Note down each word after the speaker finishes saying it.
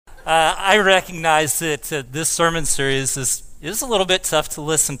I recognize that this sermon series is a little bit tough to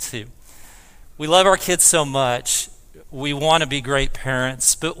listen to. We love our kids so much. We want to be great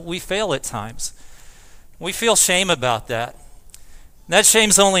parents, but we fail at times. We feel shame about that. That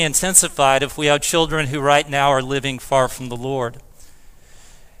shame's only intensified if we have children who right now are living far from the Lord.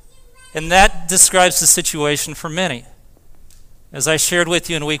 And that describes the situation for many. As I shared with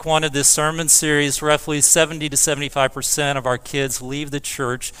you in week 1 of this sermon series, roughly 70 to 75% of our kids leave the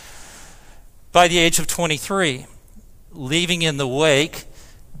church by the age of 23, leaving in the wake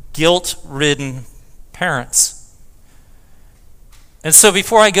guilt-ridden parents. And so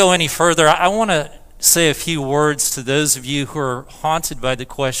before I go any further, I want to say a few words to those of you who are haunted by the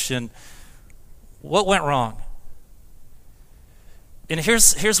question, what went wrong? And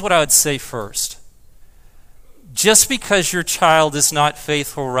here's what I would say first. Just because your child is not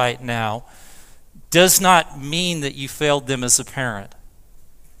faithful right now does not mean that you failed them as a parent.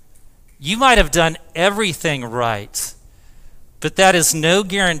 You might have done everything right, but that is no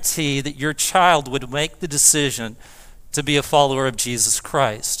guarantee that your child would make the decision to be a follower of Jesus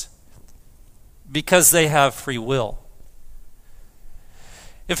Christ, because they have free will.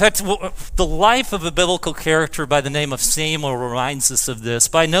 In fact, the life of a biblical character by the name of Samuel reminds us of this.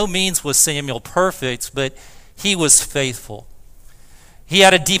 By no means was Samuel perfect, but he was faithful. He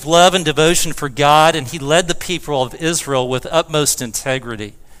had a deep love and devotion for God, and he led the people of Israel with utmost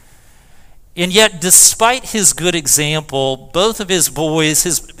integrity. And yet, despite his good example, both of his boys,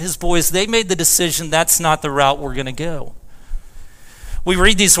 they made the decision that's not the route we're going to go. We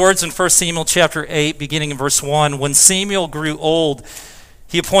read these words in 1 Samuel chapter 8, beginning in verse 1. When Samuel grew old,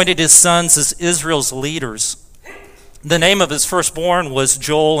 he appointed his sons as Israel's leaders. The name of his firstborn was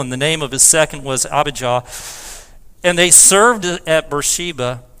Joel, and the name of his second was Abijah. And they served at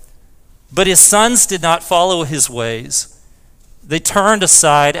Beersheba, but his sons did not follow his ways. They turned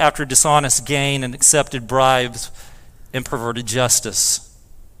aside after dishonest gain and accepted bribes and perverted justice.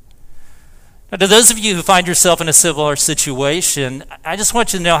 Now, to those of you who find yourself in a similar situation, I just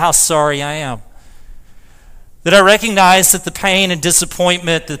want you to know how sorry I am. That I recognize that the pain and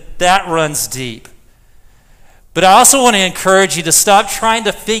disappointment that runs deep. But I also want to encourage you to stop trying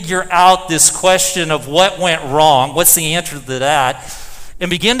to figure out this question of what went wrong, what's the answer to that,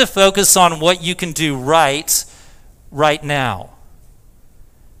 and begin to focus on what you can do right now.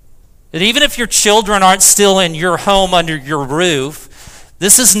 And even if your children aren't still in your home under your roof,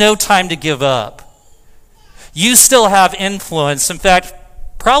 this is no time to give up. You still have influence. In fact,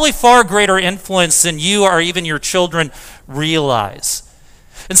 probably far greater influence than you or even your children realize.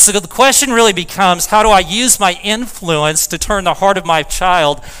 And so the question really becomes, how do I use my influence to turn the heart of my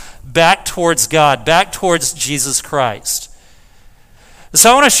child back towards God, back towards Jesus Christ? So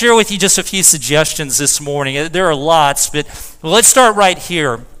I want to share with you just a few suggestions this morning. There are lots, but let's start right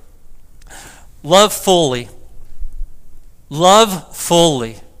here. Love fully. Love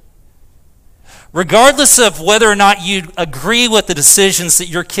fully. Regardless of whether or not you agree with the decisions that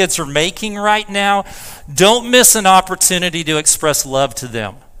your kids are making right now, don't miss an opportunity to express love to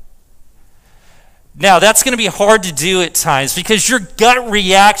them. Now, that's going to be hard to do at times because your gut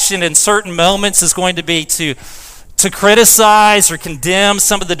reaction in certain moments is going to be to criticize or condemn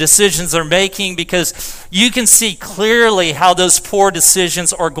some of the decisions they're making because you can see clearly how those poor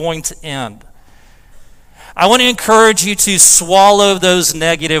decisions are going to end. I want to encourage you to swallow those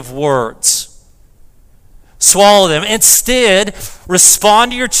negative words. Swallow them. Instead,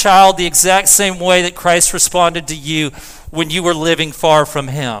 respond to your child the exact same way that Christ responded to you when you were living far from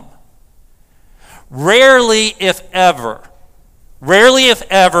him. Rarely, if ever,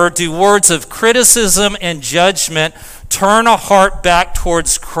 do words of criticism and judgment turn a heart back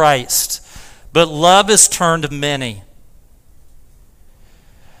towards Christ, but love has turned many.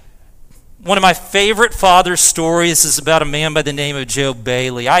 One of my favorite father stories is about a man by the name of Joe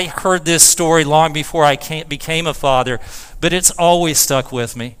Bailey. I heard this story long before I became a father, but it's always stuck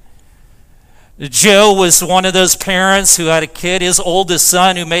with me. Joe was one of those parents who had a kid, his oldest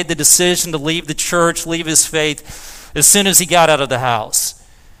son, who made the decision to leave the church, leave his faith, as soon as he got out of the house.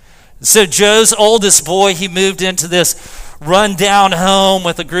 So Joe's oldest boy, he moved into this run-down home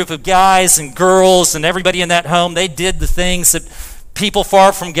with a group of guys and girls, and everybody in that home, they did the things that people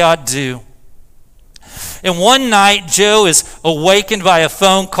far from God do. And one night, Joe is awakened by a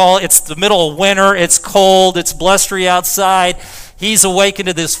phone call. It's the middle of winter. It's cold. It's blustery outside. He's awakened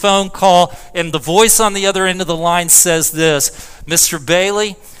to this phone call, and the voice on the other end of the line says this, Mr.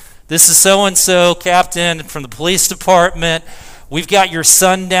 Bailey, this is so-and-so, captain from the police department. We've got your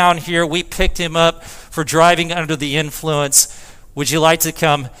son down here. We picked him up for driving under the influence. Would you like to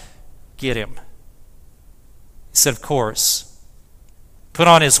come get him? He said, of course. put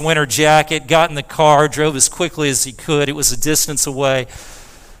on his winter jacket, got in the car, drove as quickly as he could. It was a distance away,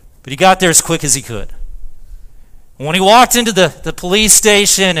 but he got there as quick as he could. When he walked into the police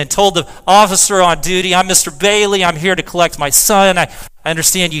station and told the officer on duty, "I'm Mr. Bailey, I'm here to collect my son. I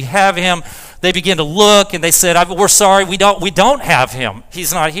understand you have him." They began to look and they said, "We're sorry, we don't have him.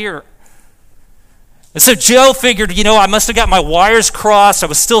 He's not here." And so Joe figured, I must have got my wires crossed. I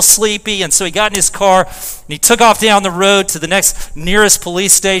was still sleepy. And so he got in his car and he took off down the road to the nearest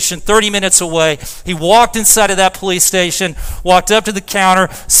police station, 30 minutes away. He walked inside of that police station, walked up to the counter,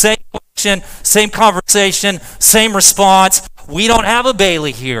 same question, same conversation, same response. "We don't have a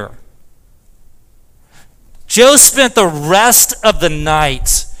Bailey here." Joe spent the rest of the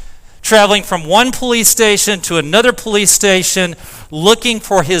night traveling from one police station to another police station looking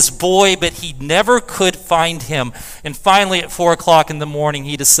for his boy, but he never could find him. And finally at 4 o'clock in the morning,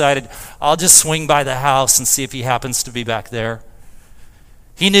 he decided, "I'll just swing by the house and see if he happens to be back there."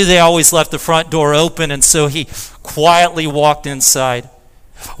 He knew they always left the front door open, and so he quietly walked inside,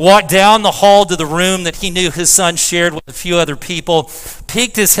 walked down the hall to the room that he knew his son shared with a few other people,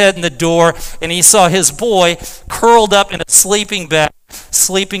 peeked his head in the door, and he saw his boy curled up in a sleeping bag,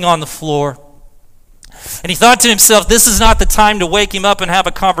 sleeping on the floor. And he thought to himself, this is not the time to wake him up and have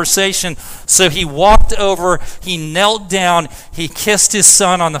a conversation. So he walked over, he knelt down, he kissed his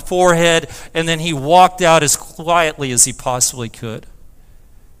son on the forehead, and then he walked out as quietly as he possibly could.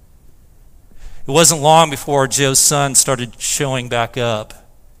 It wasn't long before Joe's son started showing back up.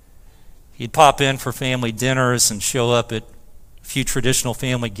 He'd pop in for family dinners and show up at a few traditional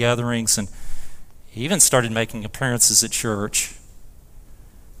family gatherings, and he even started making appearances at church.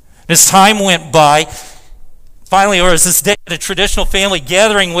 As time went by, finally, there was this day at a traditional family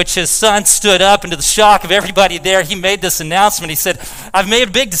gathering which his son stood up, and to the shock of everybody there, he made this announcement. He said, "I've made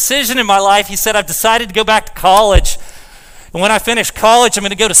a big decision in my life." He said, "I've decided to go back to college. And when I finish college, I'm going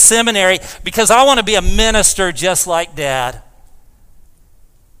to go to seminary because I want to be a minister just like Dad."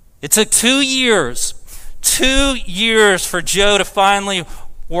 It took 2 years for Joe to finally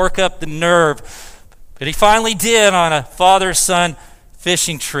work up the nerve. But he finally did on a father-son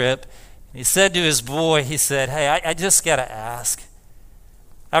fishing trip. He said to his boy, he said, "Hey, I just got to ask,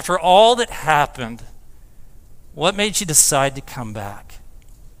 after all that happened, what made you decide to come back?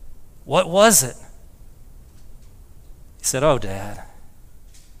 What was it?" He said, "Oh, Dad."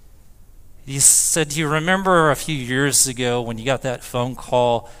 He said, "Do you remember a few years ago when you got that phone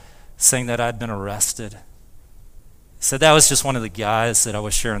call saying that I'd been arrested?" He said, "That was just one of the guys that I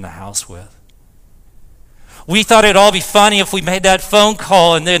was sharing the house with. We thought it'd all be funny if we made that phone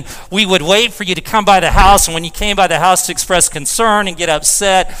call, and then we would wait for you to come by the house, and when you came by the house to express concern and get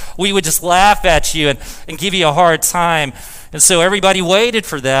upset, we would just laugh at you and give you a hard time. And so everybody waited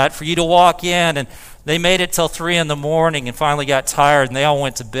for that, for you to walk in, and they made it till 3 in the morning and finally got tired, and they all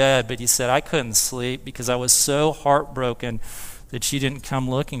went to bed." But he said, "I couldn't sleep because I was so heartbroken that you didn't come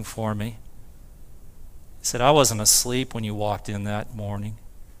looking for me." He said, "I wasn't asleep when you walked in that morning.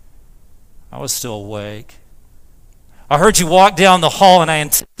 I was still awake. I heard you walk down the hall, and I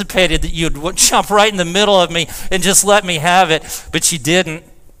anticipated that you'd jump right in the middle of me and just let me have it, but you didn't."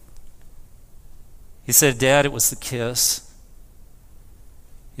 He said, "Dad, it was the kiss."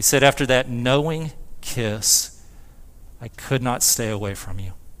 He said, "After that knowing kiss, I could not stay away from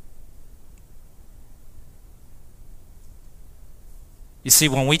you." You see,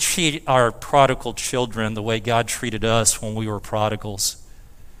 when we treat our prodigal children the way God treated us when we were prodigals,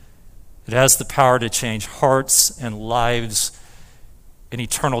 it has the power to change hearts and lives and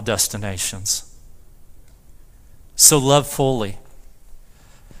eternal destinations. So love fully.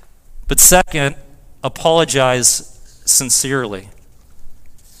 But second, apologize sincerely.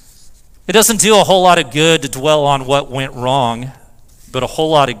 It doesn't do a whole lot of good to dwell on what went wrong, but a whole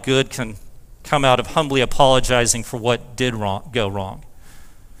lot of good can come out of humbly apologizing for what did go wrong.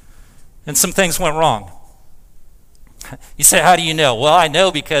 And some things went wrong. You say, "How do you know?" Well, I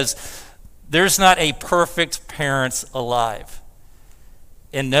know because there's not a perfect parent alive,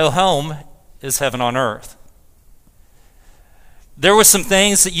 and no home is heaven on earth. There were some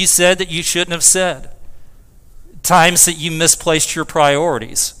things that you said that you shouldn't have said, times that you misplaced your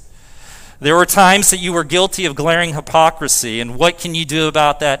priorities. There were times that you were guilty of glaring hypocrisy, and what can you do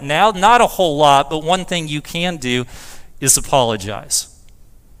about that now? Not a whole lot, but one thing you can do is apologize.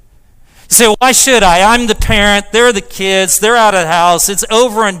 You say, "Why should I? I'm the parent, they're the kids, they're out of the house, it's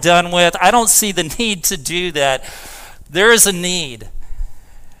over and done with. I don't see the need to do that." There is a need.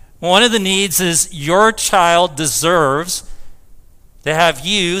 One of the needs is your child deserves to have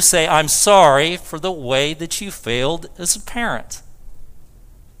you say, "I'm sorry for the way that you failed as a parent."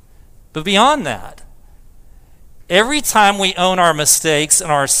 But beyond that, Every time we own our mistakes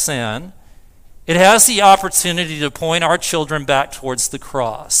and our sin, it has the opportunity to point our children back towards the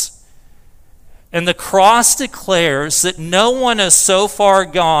cross. And the cross declares that no one is so far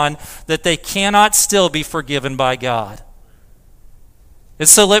gone that they cannot still be forgiven by God. And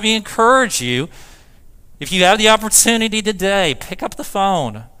so let me encourage you, if you have the opportunity today, pick up the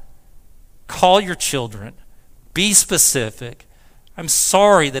phone, call your children, be specific. I'm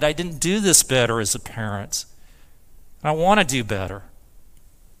sorry that I didn't do this better as a parent. I want to do better.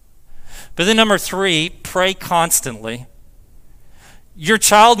 But then number 3, pray constantly. Your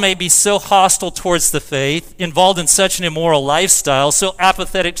child may be so hostile towards the faith, involved in such an immoral lifestyle, so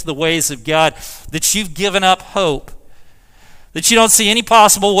apathetic to the ways of God, that you've given up hope, that you don't see any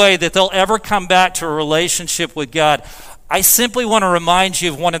possible way that they'll ever come back to a relationship with God. I simply want to remind you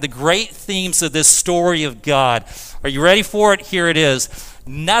of one of the great themes of this story of God. Are you ready for it? Here it is.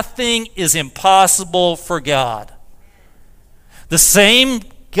 Nothing is impossible for God. The same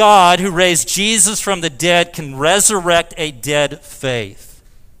God who raised Jesus from the dead can resurrect a dead faith.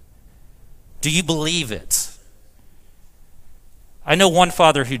 Do you believe it? I know one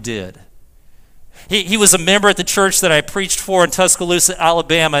father who did. He was a member at the church that I preached for in Tuscaloosa,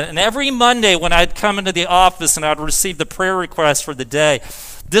 Alabama, and every Monday when I'd come into the office and I'd receive the prayer request for the day,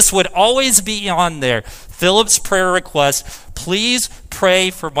 this would always be on there. Philip's prayer request, please pray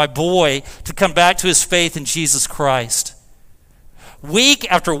for my boy to come back to his faith in Jesus Christ.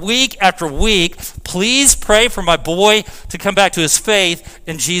 Week after week after week, please pray for my boy to come back to his faith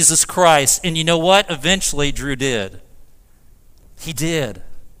in Jesus Christ. And you know what? Eventually, Drew did. He did.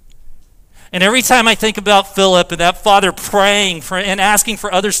 And every time I think about Philip and that father praying for and asking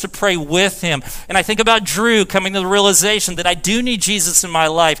for others to pray with him, and I think about Drew coming to the realization that I do need Jesus in my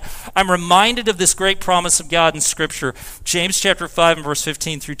life, I'm reminded of this great promise of God in Scripture, James chapter 5 and verse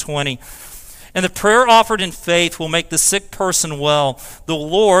 15 through 20. And the prayer offered in faith will make the sick person well. The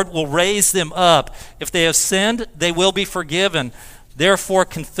Lord will raise them up. If they have sinned, they will be forgiven. Therefore,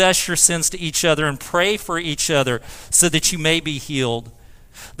 confess your sins to each other and pray for each other so that you may be healed.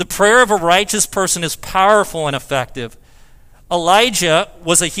 The prayer of a righteous person is powerful and effective. Elijah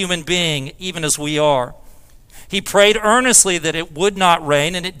was a human being, even as we are. He prayed earnestly that it would not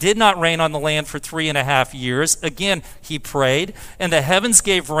rain, and it did not rain on the land for 3.5 years. Again, he prayed, and the heavens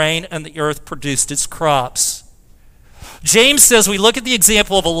gave rain, and the earth produced its crops. James says we look at the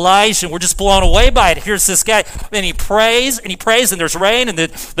example of Elijah, and we're just blown away by it. Here's this guy, and he prays, and there's rain, and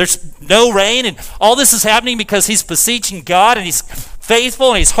there's no rain, and all this is happening because he's beseeching God, and he's faithful,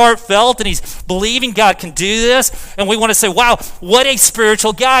 and he's heartfelt, and he's believing God can do this. And we want to say, wow, what a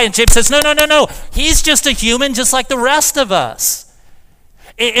spiritual guy. And James says, no. He's just a human just like the rest of us.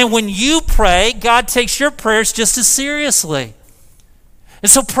 And when you pray, God takes your prayers just as seriously. And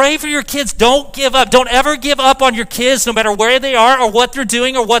so pray for your kids. Don't give up. Don't ever give up on your kids, no matter where they are or what they're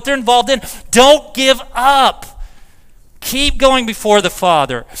doing or what they're involved in. Don't give up. Keep going before the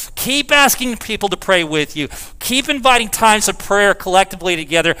Father. Keep asking people to pray with you. Keep inviting times of prayer collectively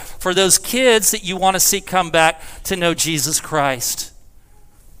together for those kids that you want to see come back to know Jesus Christ.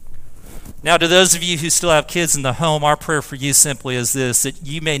 Now, to those of you who still have kids in the home, our prayer for you simply is this, that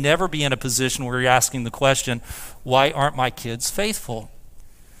you may never be in a position where you're asking the question, why aren't my kids faithful?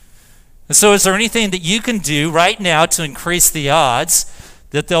 And so is there anything that you can do right now to increase the odds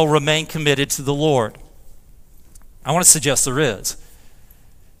that they'll remain committed to the Lord? I want to suggest there is.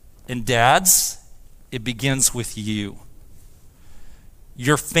 And dads, it begins with you.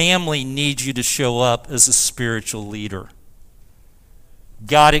 Your family needs you to show up as a spiritual leader.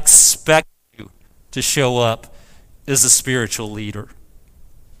 God expects you to show up as a spiritual leader.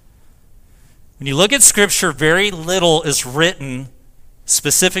 When you look at Scripture, very little is written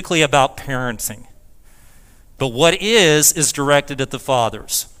specifically about parenting. But what is directed at the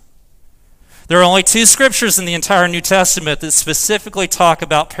fathers. There are only 2 scriptures in the entire New Testament that specifically talk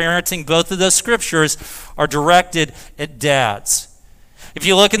about parenting. Both of those scriptures are directed at dads. If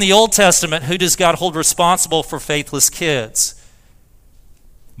you look in the Old Testament, who does God hold responsible for faithless kids?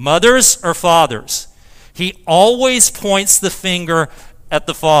 Mothers or fathers? He always points the finger at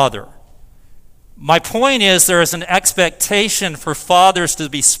the father. My point is there is an expectation for fathers to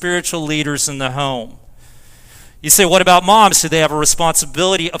be spiritual leaders in the home. You say, what about moms? Do they have a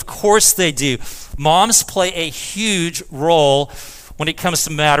responsibility? Of course they do. Moms play a huge role when it comes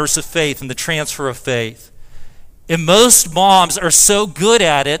to matters of faith and the transfer of faith. And most moms are so good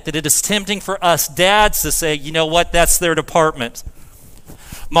at it that it is tempting for us dads to say, you know what, that's their department.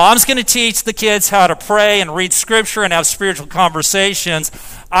 Mom's going to teach the kids how to pray and read Scripture and have spiritual conversations.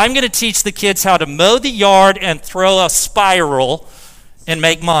 I'm going to teach the kids how to mow the yard and throw a spiral and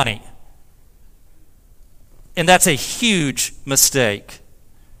make money. And that's a huge mistake.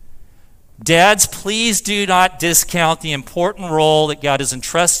 Dads, please do not discount the important role that God has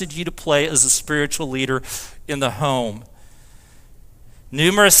entrusted you to play as a spiritual leader in the home.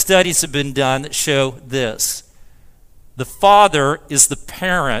 Numerous studies have been done that show this. The father is the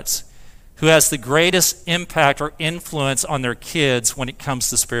parent who has the greatest impact or influence on their kids when it comes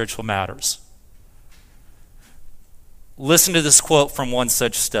to spiritual matters. Listen to this quote from one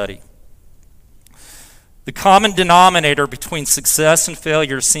such study. The common denominator between success and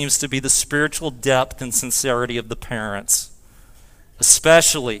failure seems to be the spiritual depth and sincerity of the parents,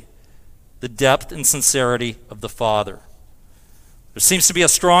 especially the depth and sincerity of the father. There seems to be a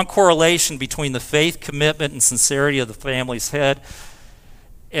strong correlation between the faith, commitment, and sincerity of the family's head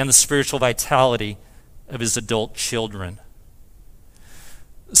and the spiritual vitality of his adult children.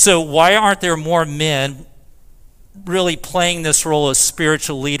 So why aren't there more men really playing this role as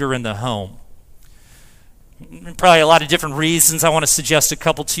spiritual leader in the home? Probably a lot of different reasons. I want to suggest a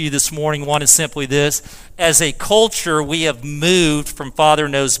couple to you this morning. One is simply this. As a culture, we have moved from father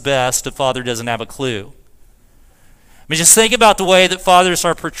knows best to father doesn't have a clue. I mean, just think about the way that fathers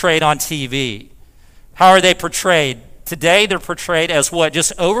are portrayed on TV. How are they portrayed? Today, they're portrayed as what?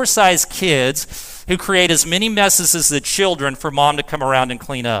 Just oversized kids who create as many messes as the children for mom to come around and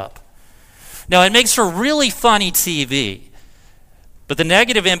clean up. Now, it makes for really funny TV. But the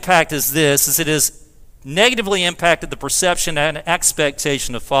negative impact is this, is it has negatively impacted the perception and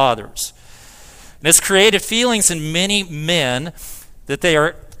expectation of fathers. And it's created feelings in many men that they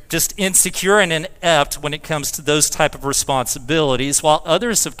are just insecure and inept when it comes to those type of responsibilities, while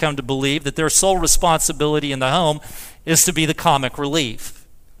others have come to believe that their sole responsibility in the home is to be the comic relief.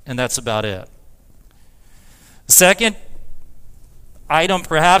 And that's about it. The second item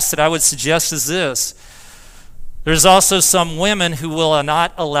perhaps that I would suggest is this. There's also some women who will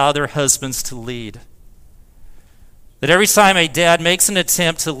not allow their husbands to lead. That every time a dad makes an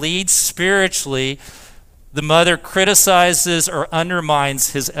attempt to lead spiritually, the mother criticizes or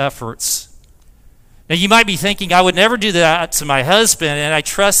undermines his efforts. Now, you might be thinking, I would never do that to my husband, and I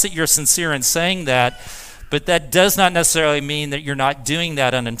trust that you're sincere in saying that, but that does not necessarily mean that you're not doing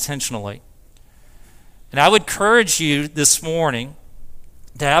that unintentionally. And I would encourage you this morning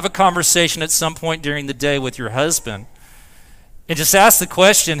to have a conversation at some point during the day with your husband and just ask the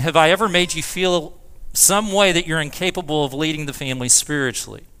question, have I ever made you feel some way that you're incapable of leading the family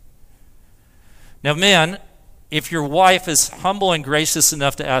spiritually? Now, men, if your wife is humble and gracious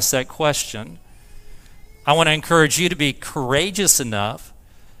enough to ask that question, I want to encourage you to be courageous enough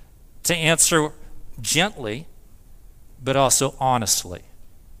to answer gently, but also honestly.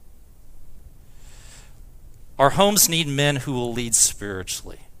 Our homes need men who will lead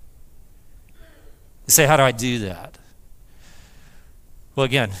spiritually. You say, how do I do that? Well,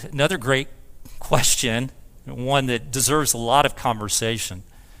 again, another great question, one that deserves a lot of conversation.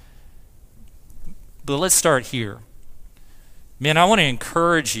 But let's start here. Man, I want to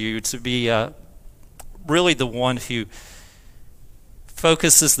encourage you to be really the one who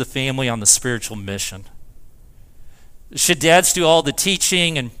focuses the family on the spiritual mission. Should dads do all the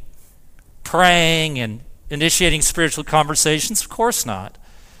teaching and praying and initiating spiritual conversations? Of course not.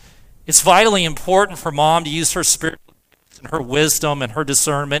 It's vitally important for mom to use her spiritual and her wisdom and her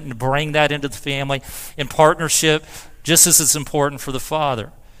discernment and bring that into the family in partnership, just as it's important for the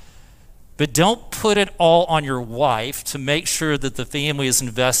father. But don't put it all on your wife to make sure that the family is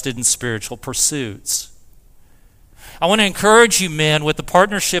invested in spiritual pursuits. I want to encourage you, men, with the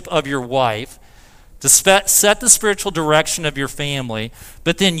partnership of your wife, to set the spiritual direction of your family,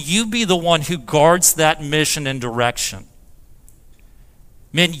 but then you be the one who guards that mission and direction.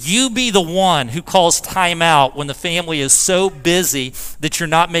 Men, you be the one who calls time out when the family is so busy that you're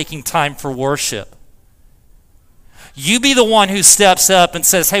not making time for worship. You be the one who steps up and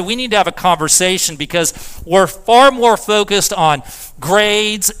says, hey, we need to have a conversation because we're far more focused on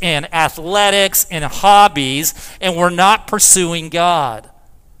grades and athletics and hobbies, and we're not pursuing God.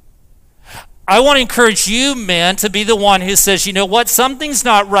 I want to encourage you, men, to be the one who says, you know what, something's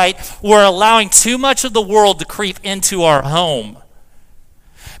not right. We're allowing too much of the world to creep into our home.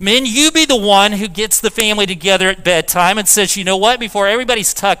 Men, you be the one who gets the family together at bedtime and says, you know what, before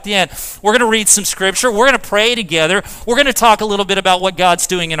everybody's tucked in, we're going to read some scripture, we're going to pray together, we're going to talk a little bit about what God's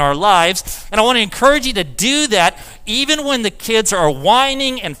doing in our lives. And I want to encourage you to do that even when the kids are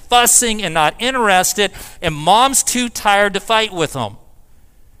whining and fussing and not interested and mom's too tired to fight with them.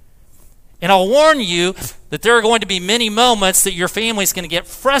 And I'll warn you that there are going to be many moments that your family's going to get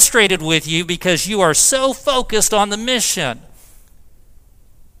frustrated with you because you are so focused on the mission.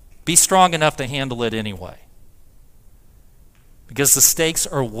 Be strong enough to handle it anyway. Because the stakes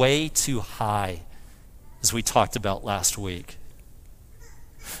are way too high as we talked about last week.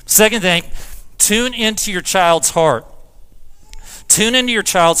 Second thing, tune into your child's heart. Tune into your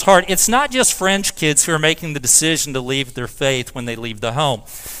child's heart. It's not just fringe kids who are making the decision to leave their faith when they leave the home.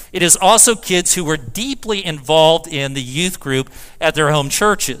 It is also kids who were deeply involved in the youth group at their home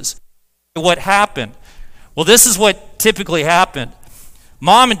churches. What happened? Well, this is what typically happened.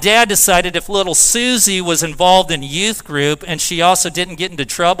 Mom and dad decided if little Susie was involved in youth group and she also didn't get into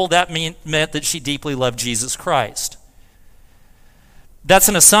trouble, that meant that she deeply loved Jesus Christ. That's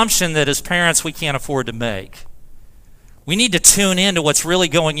an assumption that as parents we can't afford to make. We need to tune in to what's really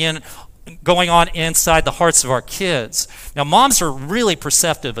going on inside the hearts of our kids. Now, moms are really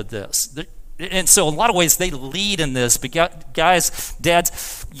perceptive of this. And so in a lot of ways, they lead in this. But guys,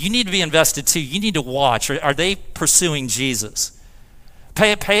 dads, you need to be invested too. You need to watch. Are they pursuing Jesus?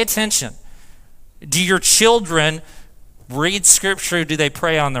 Pay attention. Do your children read Scripture? Do they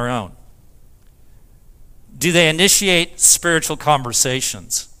pray on their own? Do they initiate spiritual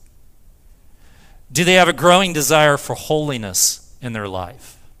conversations? Do they have a growing desire for holiness in their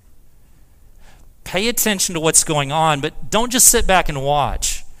life? Pay attention to what's going on, but don't just sit back and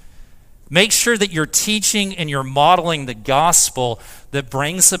watch. Make sure that you're teaching and you're modeling the gospel that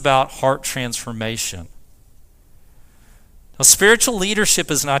brings about heart transformation. Now, spiritual leadership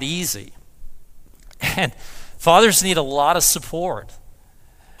is not easy, and fathers need a lot of support.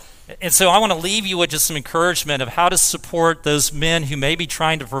 And so I want to leave you with just some encouragement of how to support those men who may be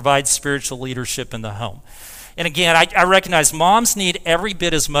trying to provide spiritual leadership in the home. And again, I recognize moms need every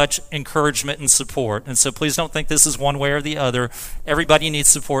bit as much encouragement and support. And so please don't think this is one way or the other. Everybody needs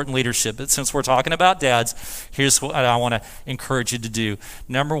support and leadership. But since we're talking about dads, here's what I want to encourage you to do.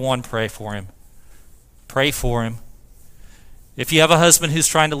 Number one, pray for him. Pray for him. If you have a husband who's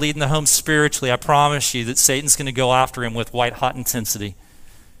trying to lead in the home spiritually, I promise you that Satan's going to go after him with white-hot intensity,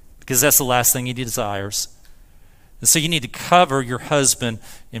 because that's the last thing he desires. And so you need to cover your husband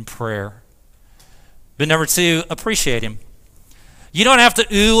in prayer. But number two, appreciate him. You don't have to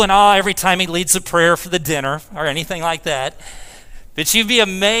ooh and ah every time he leads a prayer for the dinner or anything like that. But you'd be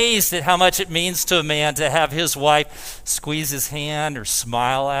amazed at how much it means to a man to have his wife squeeze his hand or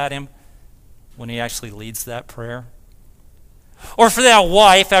smile at him when he actually leads that prayer. Or for that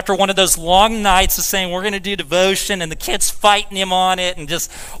wife, after one of those long nights of saying, we're going to do devotion, and the kids fighting him on it and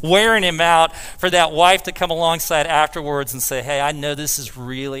just wearing him out, for that wife to come alongside afterwards and say, hey, I know this is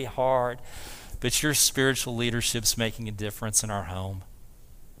really hard, but your spiritual leadership's making a difference in our home.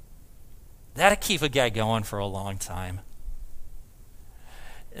 That'll keep a guy going for a long time.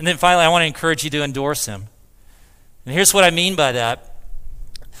 And then finally, I want to encourage you to endorse him. And here's what I mean by that.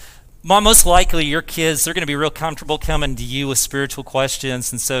 Mom, most likely your kids, they're going to be real comfortable coming to you with spiritual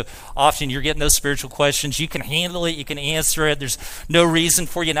questions. And so often you're getting those spiritual questions. You can handle it. You can answer it. There's no reason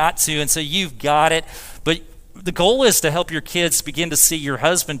for you not to. And so you've got it. But the goal is to help your kids begin to see your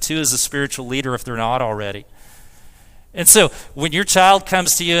husband too as a spiritual leader if they're not already. And so when your child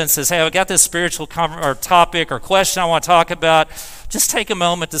comes to you and says, hey, I've got this spiritual topic or question I want to talk about, just take a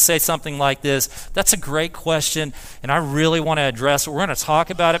moment to say something like this. That's a great question, and I really want to address it. We're going to talk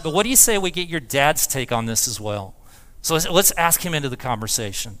about it, but what do you say we get your dad's take on this as well? So let's ask him into the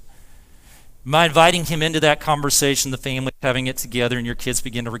conversation. By inviting him into that conversation, the family having it together, and your kids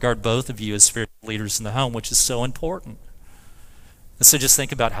begin to regard both of you as spiritual leaders in the home, which is so important. And so just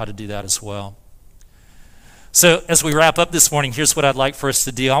think about how to do that as well. So as we wrap up this morning, here's what I'd like for us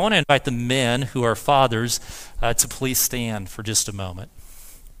to do. I want to invite the men who are fathers to please stand for just a moment.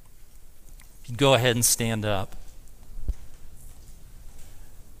 You go ahead and stand up.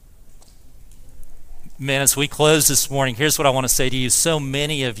 Men, as we close this morning, here's what I want to say to you. So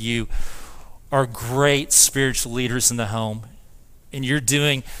many of you are great spiritual leaders in the home, and you're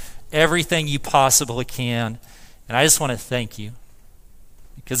doing everything you possibly can. And I just want to thank you,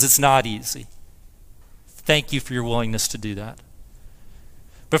 because it's not easy. Thank you for your willingness to do that.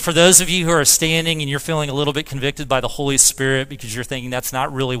 But for those of you who are standing and you're feeling a little bit convicted by the Holy Spirit because you're thinking that's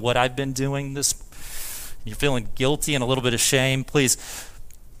not really what I've been doing, you're feeling guilty and a little bit of shame, please,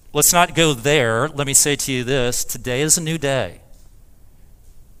 let's not go there. Let me say to you this: today is a new day.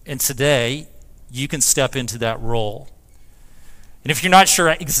 And today, you can step into that role. And if you're not sure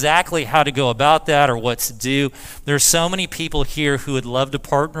exactly how to go about that or what to do, there are so many people here who would love to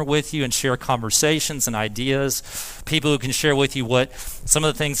partner with you and share conversations and ideas, people who can share with you what some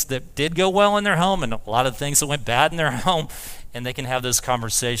of the things that did go well in their home and a lot of the things that went bad in their home, and they can have those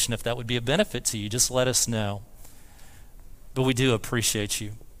conversations. If that would be a benefit to you, just let us know. But we do appreciate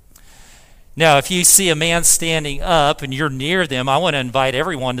you. Now, if you see a man standing up and you're near them, I want to invite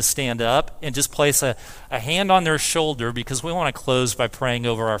everyone to stand up and just place a hand on their shoulder, because we want to close by praying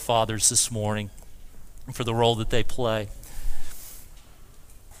over our fathers this morning. and for the role that they play.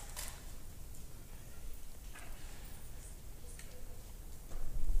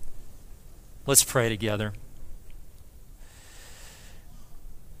 Let's pray together.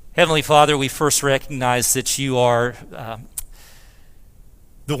 Heavenly Father, we first recognize that you are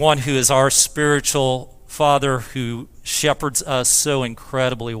the one who is our spiritual Father, who shepherds us so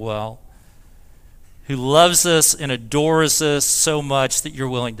incredibly well, who loves us and adores us so much that you're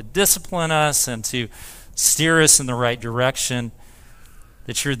willing to discipline us and to steer us in the right direction,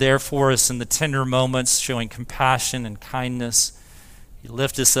 that you're there for us in the tender moments, showing compassion and kindness. You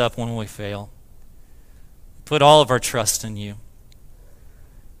lift us up when we fail. Put all of our trust in you.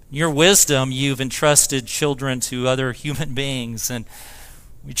 In your wisdom, you've entrusted children to other human beings, and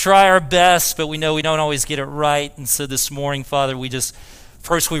we try our best, but we know we don't always get it right. And so this morning, Father, we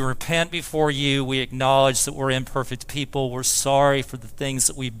repent before you. We acknowledge that we're imperfect people. We're sorry for the things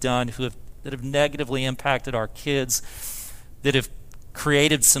that we've done that have negatively impacted our kids, that have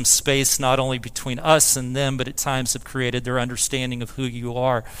created some space not only between us and them, but at times have created their understanding of who you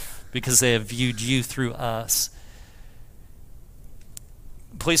are because they have viewed you through us.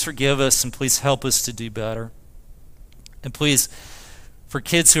 Please forgive us and please help us to do better. And please, for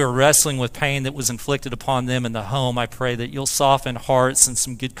kids who are wrestling with pain that was inflicted upon them in the home, I pray that you'll soften hearts and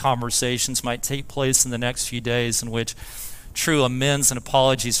some good conversations might take place in the next few days in which true amends and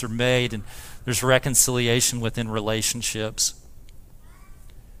apologies are made and there's reconciliation within relationships.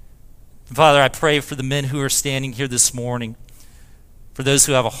 Father, I pray for the men who are standing here this morning. For those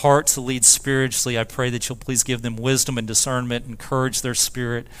who have a heart to lead spiritually, I pray that you'll please give them wisdom and discernment, encourage their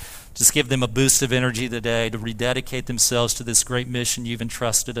spirit. Just give them a boost of energy today to rededicate themselves to this great mission you've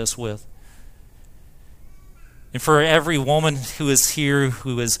entrusted us with. And for every woman who is here,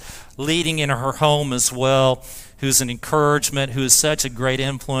 who is leading in her home as well, who's an encouragement, who is such a great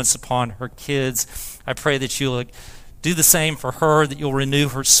influence upon her kids, I pray that you'll do the same for her, that you'll renew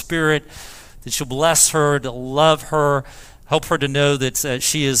her spirit, that you'll bless her, to love her, help her to know that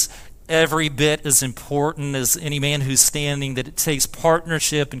she is every bit as important as any man who's standing, that it takes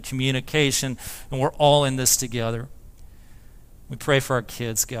partnership and communication, and we're all in this together. We pray for our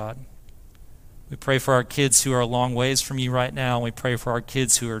kids, God. We pray for our kids who are a long ways from you right now. We pray for our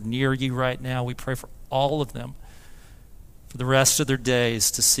kids who are near you right now. We pray for all of them for the rest of their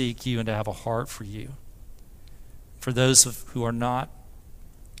days to seek you and to have a heart for you. For those who are not,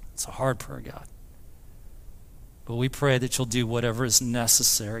 it's a hard prayer, God. But we pray that you'll do whatever is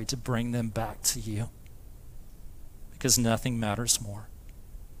necessary to bring them back to you, because nothing matters more.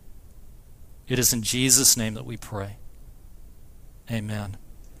 It is in Jesus' name that we pray. Amen.